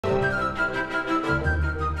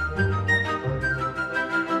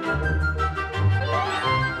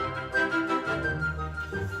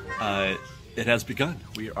It has begun.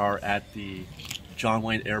 We are at the John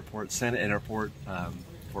Wayne Airport, Santa Ana Airport,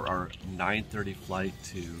 for our 9:30 flight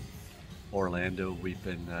to Orlando. We've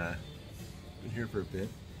been here for a bit,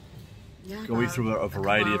 going through a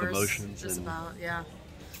variety of emotions. Just about, yeah.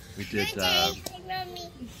 We did. Hi,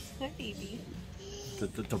 baby.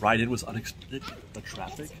 The ride-in was unexpected. The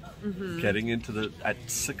traffic getting into at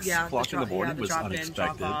 6 o'clock in the morning was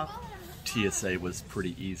unexpected. TSA was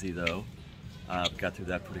pretty easy though. Got through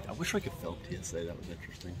that pretty. I wish I could film TSA. That was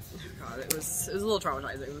interesting. Oh God, it was a little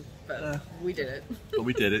traumatizing, but we did it. But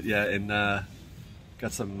we did it, yeah, and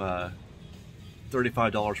got some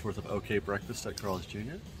 $35 worth of OK breakfast at Carl's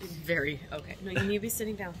Jr. Very okay. No, you need to be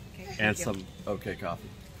sitting down. Okay. And some OK coffee.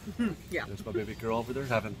 Yeah. There's my baby girl over there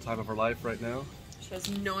having the time of her life right now. She has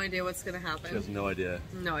no idea what's gonna happen. She has no idea.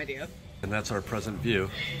 No idea. And that's our present view.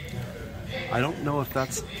 I don't know if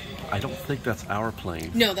that's. I don't think that's our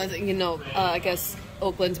plane. No, that's I guess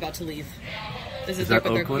Oakland's about to leave. Is that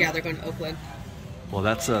Oakland? Yeah, they're going to Oakland. Well,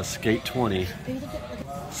 that's Skate 20.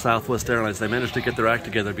 Southwest Airlines. They managed to get their act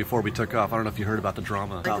together before we took off. I don't know if you heard about the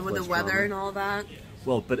drama. Like with the weather drama and all that.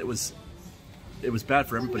 Well, but it was bad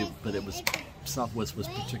for everybody. But it was Southwest was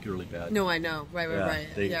particularly bad. No, I know. Right.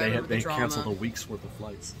 They canceled a week's worth of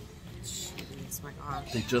flights. Jeez, my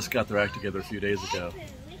gosh. They just got their act together a few days ago.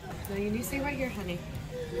 No, you need to stay right here, honey.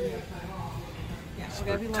 Yeah, so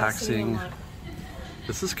we're taxiing.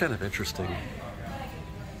 This is kind of interesting.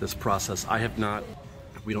 This process.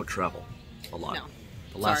 We don't travel a lot. No.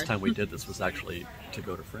 The last time we did this was actually to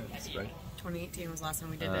go to France, right? 2018 was the last time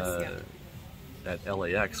we did this. Yeah. At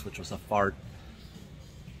LAX, which was a far.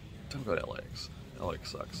 Don't go to LAX.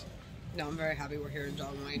 LAX sucks. No, I'm very happy we're here in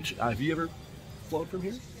John Wayne. Have you ever flown from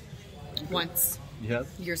here? Once. You have?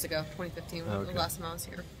 Years ago, 2015 was the last time I was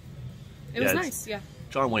here. It was nice, yeah.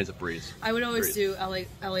 John Wayne's a breeze. I would always do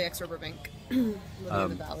LAX or Burbank, living in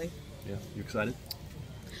the valley. Yeah, you excited?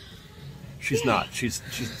 She's not. She's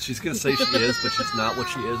gonna say she is, but she's not. What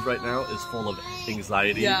she is right now is full of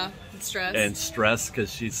anxiety. Yeah, and stress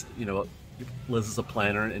because she's Liz is a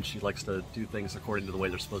planner and she likes to do things according to the way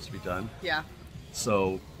they're supposed to be done. Yeah.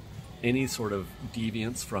 So, any sort of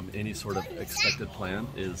deviance from any sort of expected plan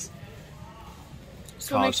is.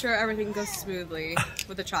 Just want to make sure everything goes smoothly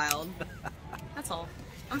with the child. That's all.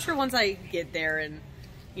 I'm sure once I get there and,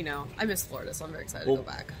 I miss Florida, so I'm very excited to go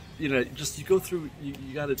back. You go through, you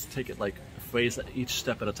got to take it like each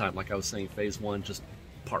step at a time. Like I was saying, phase 1, just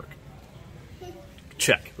park.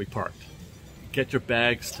 Check, we parked. Get your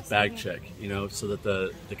bags to bag check, so that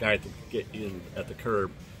the guy at the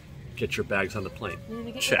curb, get your bags on the plane.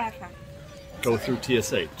 Check. Go through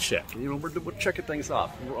TSA, check. We're checking things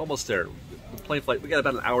off. We're almost there. The plane flight, we got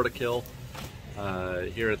about an hour to kill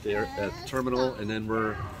here at the terminal, and then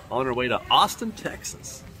we're on our way to Austin,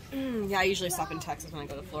 Texas. Yeah, I usually stop in Texas when I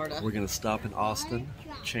go to Florida. We're going to stop in Austin,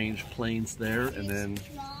 change planes there, and then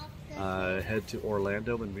head to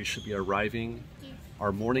Orlando, and we should be arriving.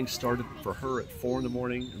 Our morning started for her at 4 in the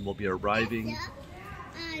morning, and we'll be arriving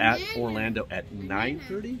at Orlando at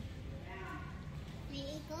 9:30?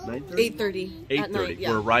 8:30. 8:30. Yeah.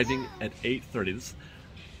 We're arriving at 8:30.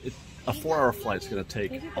 A 4-hour flight's going to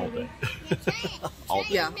take all day. All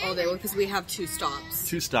day. Yeah, all day. Because we have 2 stops.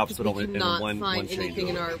 2 stops, but only in one find change anything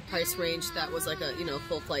in our price range that was like a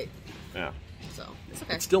full flight. Yeah. So it's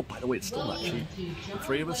okay. It's still, by the way, it's still not cheap. The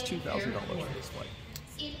 3 of us, $2,000 for this flight.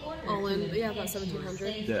 All in, about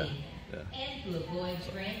 $1,700. Yeah.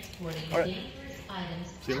 All right.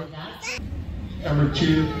 See you later. Number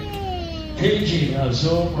 2, paging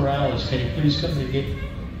Zoe Morales. Can you please come to the gate?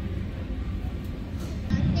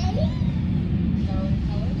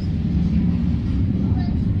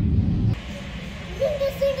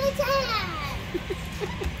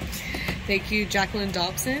 Thank you, Jacqueline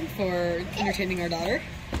Dobson, for entertaining our daughter.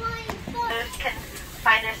 Those can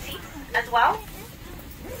find their seats as well.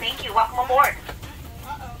 Thank you. Welcome aboard.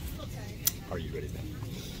 Are you ready now?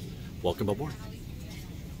 Welcome aboard.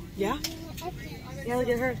 Yeah? Yeah, look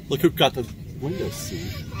at her. Look who got the window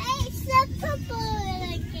seat.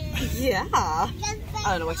 Yeah. I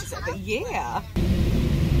don't know what she said, but yeah.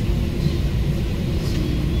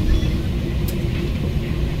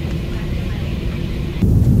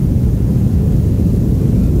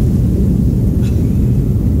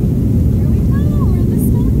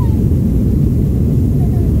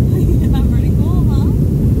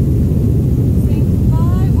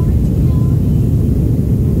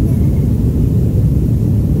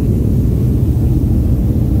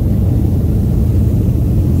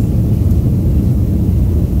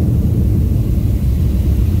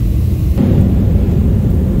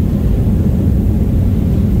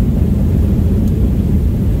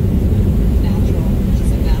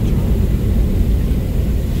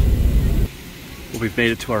 made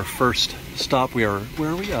it to our first stop. We are, where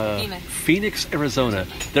are we? Phoenix, Arizona.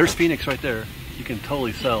 There's Phoenix right there. You can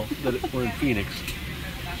totally tell that we're in Phoenix.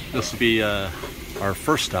 This will be our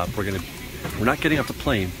first stop. We're not getting off the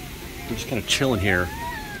plane. We're just kind of chilling here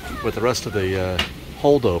with the rest of the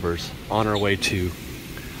holdovers on our way to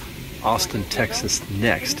Austin, Texas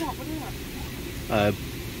next.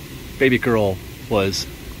 Baby girl was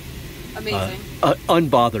amazing,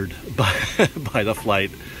 unbothered by the flight.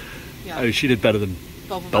 Yeah. I mean, she did better than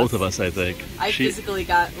both of us, I think. I physically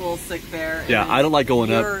got a little sick there. Yeah, I don't like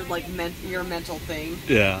going up. Your mental thing.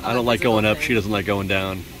 Yeah, I don't like going up. She doesn't like going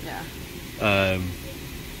down. Yeah.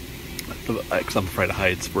 Because I'm afraid of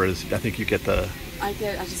heights, whereas I think you get the... I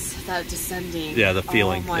just that descending. Yeah, the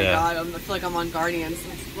feeling. Oh my god, I feel like I'm on Guardians.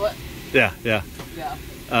 What? Yeah. Yeah.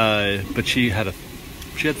 But she had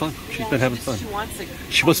fun. She's been having fun.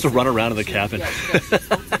 She wants to run around in the cabin. Yeah, she does. She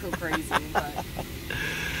wants to go crazy. But...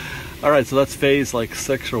 All right, so that's phase like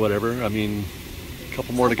 6 or whatever. I mean, a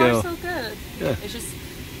couple more to go. So good. Yeah. It's just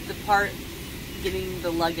the part getting the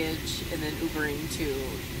luggage and then Ubering to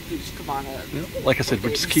Beach Cabana. Yeah, like I said, we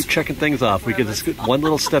just keep checking things off. We get this one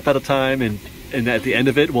little step at a time, and at the end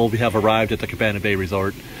of it, we'll have arrived at the Cabana Bay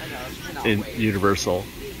Resort in Universal.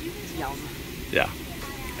 Yum. Yeah,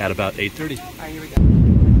 at about 8:30. All right, here we go.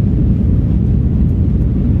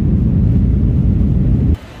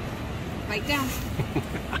 Right down.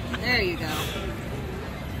 There you go.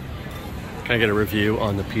 Can I get a review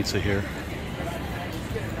on the pizza here?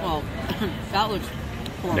 Well, that looks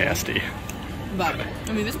horrible. Nasty. But,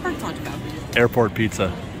 I mean, this part's not too bad. Airport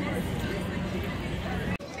pizza.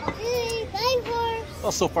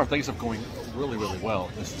 Well, so far things are going really, really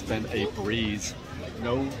well. This has been a breeze.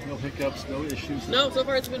 No hiccups, no issues. No, so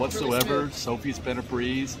far it's been whatsoever. Really Sophie's been a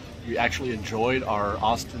breeze. We actually enjoyed our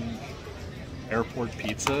Austin airport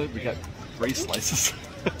pizza. We got 3 slices.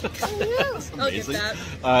 That's amazing.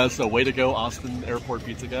 So way to go, Austin airport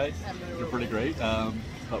pizza guy. You're pretty great.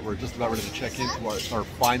 But we're just about ready to check into our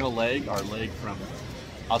final leg, our leg from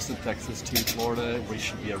Austin, Texas to Florida. We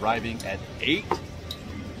should be arriving at 8.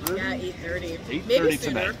 Yeah, 8:30. 8:30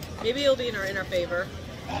 tonight. Maybe it'll be in our favor.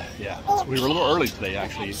 Yeah, we were a little early today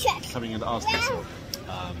actually coming into Austin. So,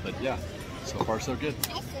 but yeah, so far so good.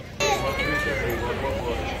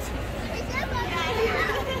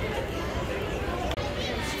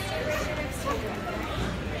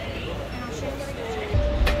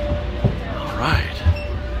 All right,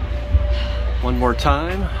 one more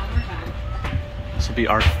time. This will be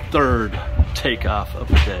our 3rd takeoff of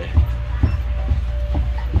the day.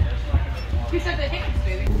 You said the hiccups,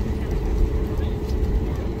 baby.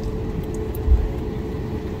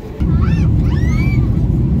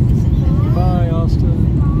 Bye, Austin.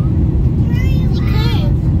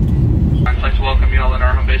 I'd like to welcome you all in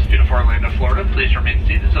our home base, beautiful Orlando, Florida. Please remain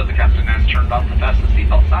seated so the captain has turned off the fasten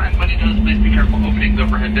seatbelt sign. When he does, please be careful opening the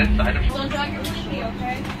overhead bins. Items. Don't drag your baby,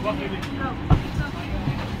 okay?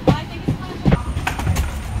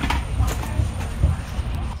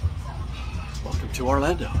 Welcome to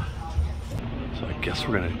Orlando. So I guess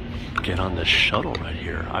we're gonna get on this shuttle right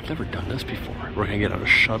here. I've never done this before. We're gonna get on a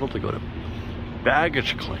shuttle to go to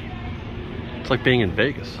baggage claim. It's like being in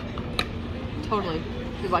Vegas. Totally.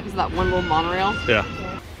 It's like, is that one little monorail? Yeah.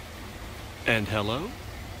 And hello,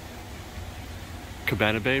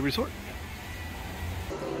 Cabana Bay Resort.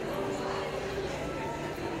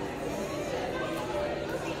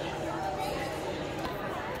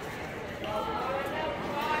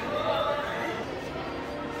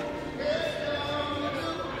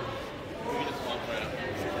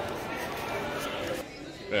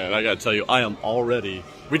 Man, I gotta tell you, I am already,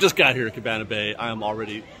 we just got here at Cabana Bay. I am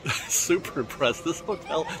already super impressed. This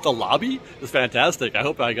hotel, the lobby is fantastic. I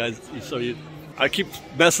hope I I keep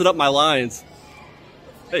messing up my lines.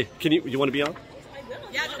 Hey, you want to be on?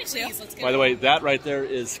 Yeah, please, let's go. By the way, that right there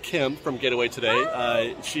is Kim from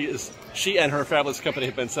GetAwayToday. She and her fabulous company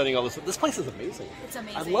have been sending all this. This place is amazing. It's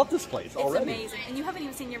amazing. I love this place already. It's amazing. And you haven't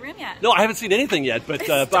even seen your room yet. No, I haven't seen anything yet, but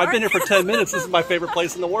I've been here for 10 minutes. This is my favorite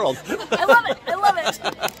place in the world. I love it. I love it.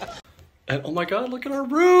 And oh my God, look at our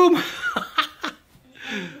room.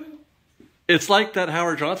 It's like that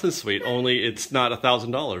Howard Johnson suite, only it's not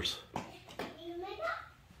 $1,000.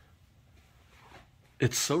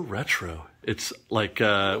 It's so retro. It's like,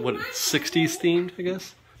 60s themed, I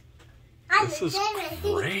guess? This is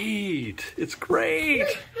great. It's great.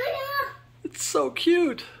 It's so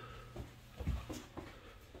cute.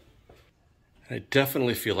 I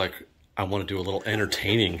definitely feel like I want to do a little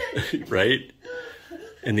entertaining, right?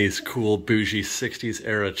 In these cool, bougie 60s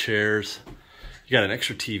era chairs. You got an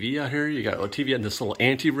extra TV out here. You got a TV in this little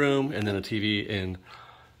ante room, and then a TV in,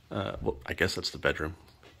 well, I guess that's the bedroom.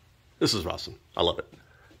 This is awesome. I love it.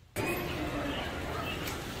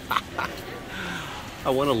 I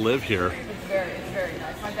want to live here. It's very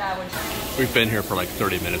nice. My dad was. We've been here for like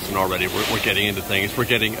 30 minutes and already we're getting into things. We're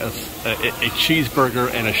getting a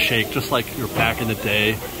cheeseburger and a shake, just like you're back in the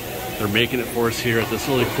day. They're making it for us here at this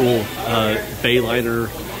really cool Bayliner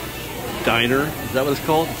Diner. Is that what it's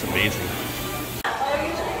called? It's amazing.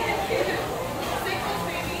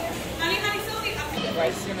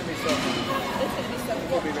 It's gonna be so fun. It's gonna be so cool.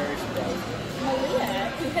 We'll be very surprised. Malia,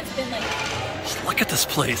 who has been like... Just look at this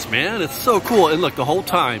place, man. It's so cool. And look, the whole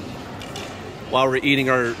time while we're eating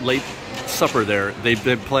our late supper there, they've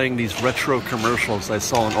been playing these retro commercials. I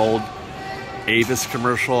saw an old Avis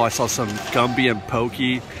commercial. I saw some Gumby and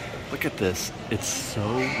Pokey. Look at this. It's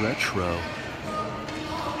so retro.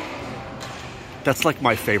 That's like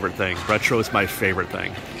my favorite thing. Retro is my favorite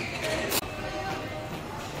thing.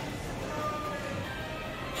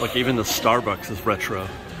 Like even the Starbucks is retro.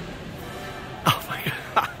 Oh my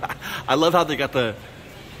god! I love how they got the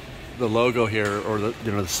logo here, or the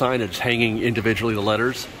the signage hanging individually. The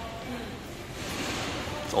letters.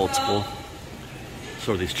 It's old school.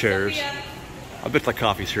 So are these chairs. Sofia. I bet the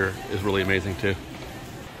coffees here is really amazing too.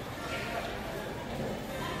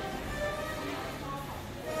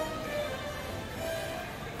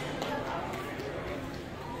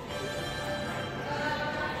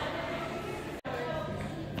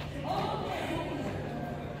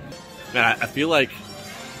 Man, I feel like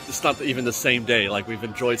it's not even the same day. Like we've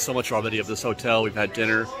enjoyed so much already of this hotel. We've had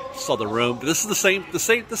dinner, saw the room. But this is the same. This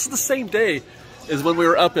is the same day as when we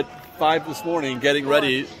were up at 5 this morning, getting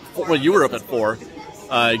ready. Well, you were up at 4,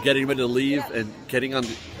 getting ready to leave and getting on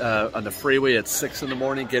the freeway at 6 in the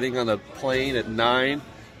morning, getting on a plane at 9,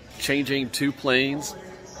 changing 2 planes,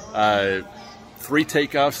 3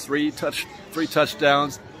 takeoffs, 3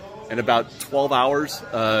 touchdowns, in about 12 hours.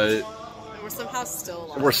 We're somehow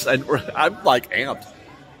still alive. I'm like amped.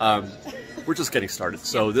 We're just getting started.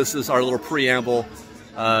 So this is our little preamble.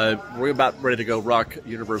 We're about ready to go rock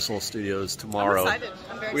Universal Studios tomorrow. I'm excited.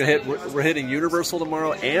 I'm very excited. We're hitting Universal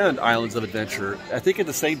tomorrow and Islands of Adventure, I think in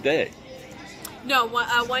the same day. No,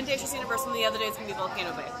 one day is just Universal and the other day is going to be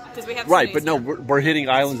Volcano Bay. Because we have Right, but no, we're hitting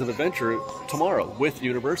Islands of Adventure tomorrow with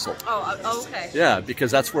Universal. Oh, okay. Yeah, because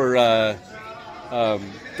that's where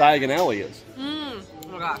Diagon Alley is.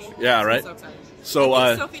 Oh my gosh. Yeah, right? I'm so excited.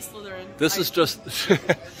 So Sophie Slytherin. this is just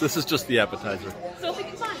this is just the appetizer. Sophie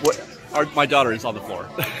can fun. My daughter is on the floor.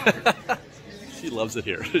 She loves it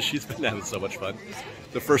here. She's been having so much fun.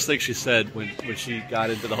 The first thing she said when she got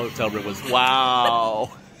into the hotel room was,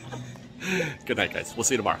 "Wow." Good night, guys. We'll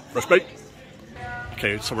see you tomorrow. First break.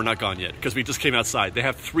 Okay, so we're not gone yet because we just came outside. They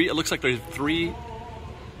have 3. It looks like there's 3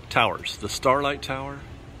 towers: the Starlight Tower,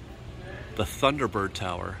 the Thunderbird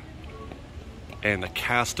Tower, and the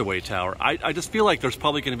Castaway Tower. I just feel like there's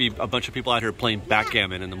probably going to be a bunch of people out here playing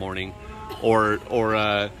backgammon in the morning, or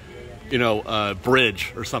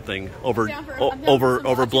bridge or something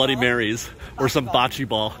over Bloody Marys or some bocce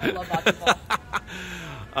ball. I love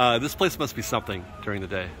bocce ball. This place must be something during the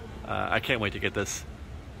day. I can't wait to get this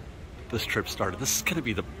trip started. This is gonna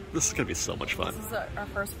be so much fun. This is our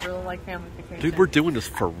first real family vacation. Dude, we're doing this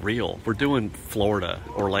for real. We're doing Florida,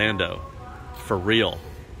 Orlando, for real.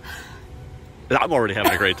 I'm already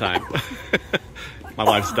having a great time. My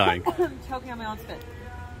wife's dying. I'm choking on my own spit.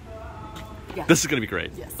 Yeah. This is going to be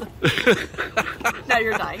great. Yes. Now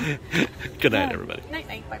you're dying. Good night, everybody. Night,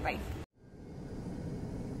 night. Bye-bye.